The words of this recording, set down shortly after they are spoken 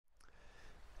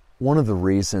One of the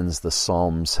reasons the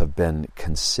Psalms have been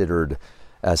considered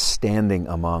as standing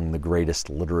among the greatest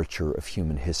literature of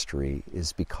human history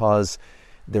is because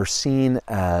they're seen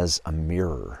as a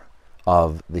mirror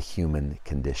of the human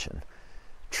condition.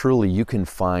 Truly, you can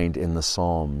find in the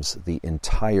Psalms the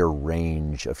entire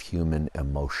range of human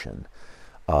emotion,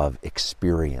 of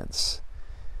experience.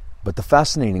 But the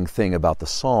fascinating thing about the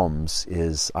Psalms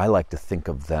is I like to think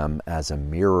of them as a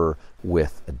mirror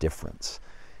with a difference.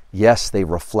 Yes, they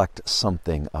reflect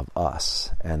something of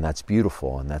us, and that's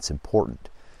beautiful and that's important.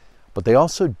 But they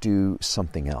also do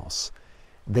something else.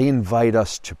 They invite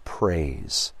us to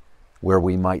praise, where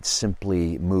we might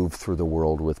simply move through the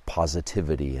world with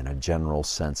positivity and a general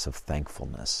sense of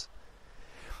thankfulness.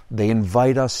 They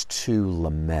invite us to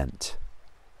lament,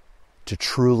 to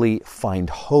truly find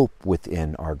hope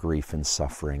within our grief and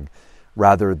suffering,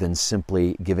 rather than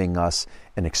simply giving us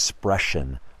an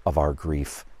expression of our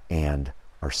grief and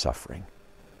our suffering.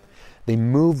 They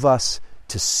move us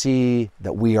to see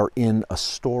that we are in a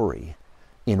story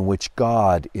in which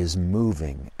God is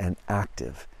moving and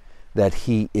active, that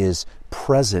He is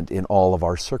present in all of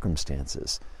our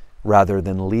circumstances, rather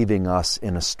than leaving us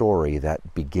in a story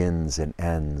that begins and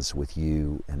ends with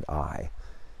you and I.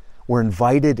 We're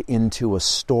invited into a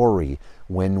story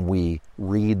when we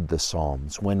read the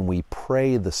Psalms, when we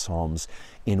pray the Psalms,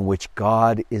 in which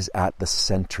God is at the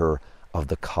center of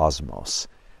the cosmos.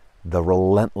 The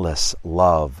relentless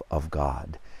love of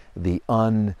God, the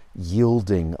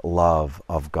unyielding love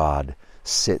of God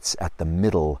sits at the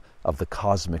middle of the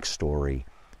cosmic story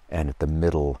and at the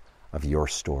middle of your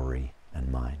story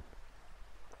and mine.